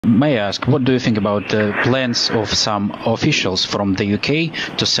May I ask, what do you think about the plans of some officials from the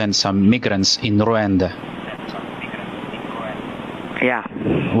UK to send some migrants in Rwanda? Yeah.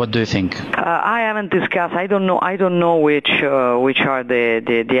 What do you think? I haven't discussed. I don't know. Which are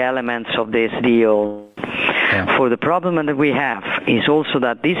the elements of this deal. Yeah. For the problem that we have is also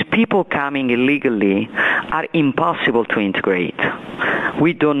that these people coming illegally are impossible to integrate.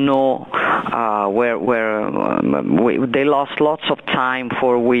 We don't know they lost lots of time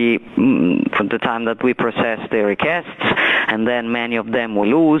for the time that we process their requests, and then many of them will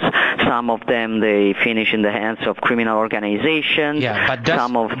lose. Some of them they finish in the hands of criminal organizations. Yeah, but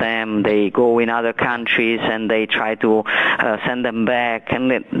some of them they go in other countries and they try to send them back,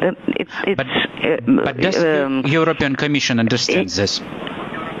 and but does the European Commission understands this?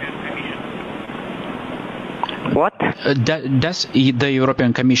 What? Does the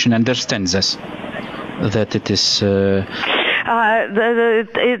European Commission understand this? That it is...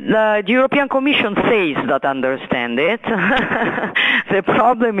 The European Commission says that understand it. The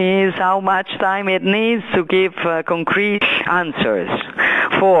problem is how much time it needs to give concrete answers.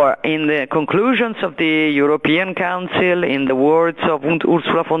 For in the conclusions of the European Council, in the words of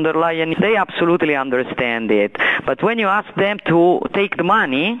Ursula von der Leyen, they absolutely understand it. But when you ask them to take the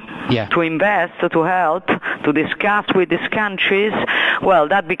money, to invest, to help, to discuss with these countries, well,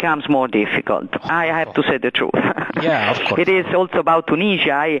 that becomes more difficult. I have to say the truth. Yeah, of course. It is also about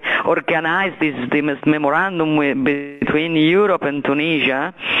Tunisia. I organized this memorandum between Europe and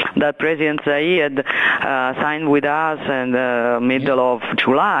Tunisia that President Zayed signed with us in the middle of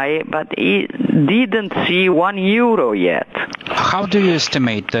July, but he didn't see €1 yet. How do you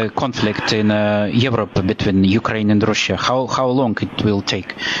estimate the conflict in Europe between Ukraine and Russia? How long it will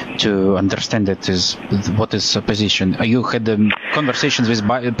take to understand what is the position? You had conversations with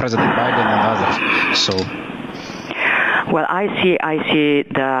President Biden and others, so... Well, I see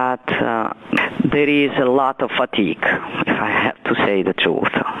that there is a lot of fatigue, if I have to say the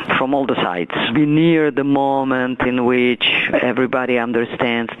truth, from all the sides. We near the moment in which everybody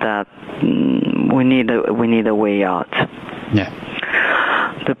understands that we need a way out. Yeah.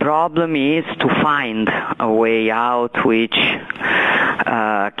 The problem is to find a way out which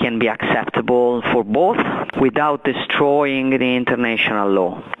can be acceptable for both without destroying the international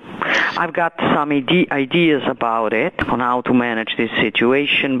law. I've got some ideas about it, on how to manage this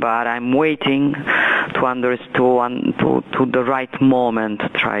situation, but I'm waiting to the right moment,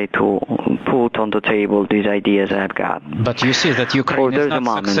 try to put on the table these ideas I've got. But you see that Ukraine is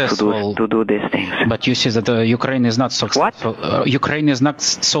not successful to do these things. But you see that Ukraine is not successful. What? Ukraine is not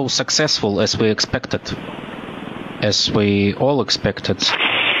so successful as we expected, as we all expected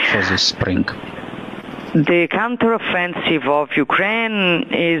for this spring. The counteroffensive of Ukraine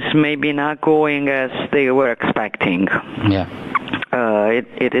is maybe not going as they were expecting. Yeah.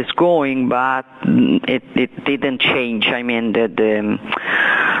 It is going, but it didn't change. I mean, the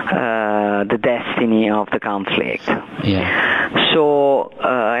destiny of the conflict. Yeah. So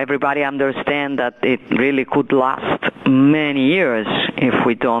everybody understands that it really could last many years if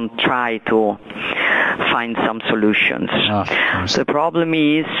we don't try to find some solutions. The problem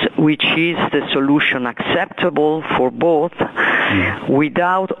is, which is the solution acceptable for both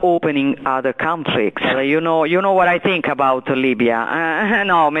without opening other conflicts? You know what I think about Libya.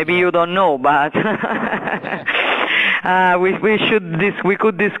 No, maybe you don't know, but we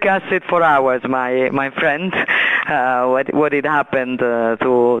could discuss it for hours, my friend. What it happened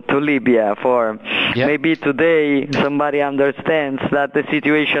to Libya. Maybe today somebody understands that the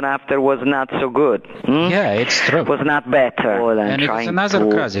situation after was not so good. Yeah, it's true. Was not better. And it's another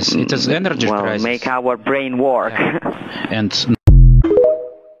crisis. It is energy crisis. Make our brain work. Yeah. And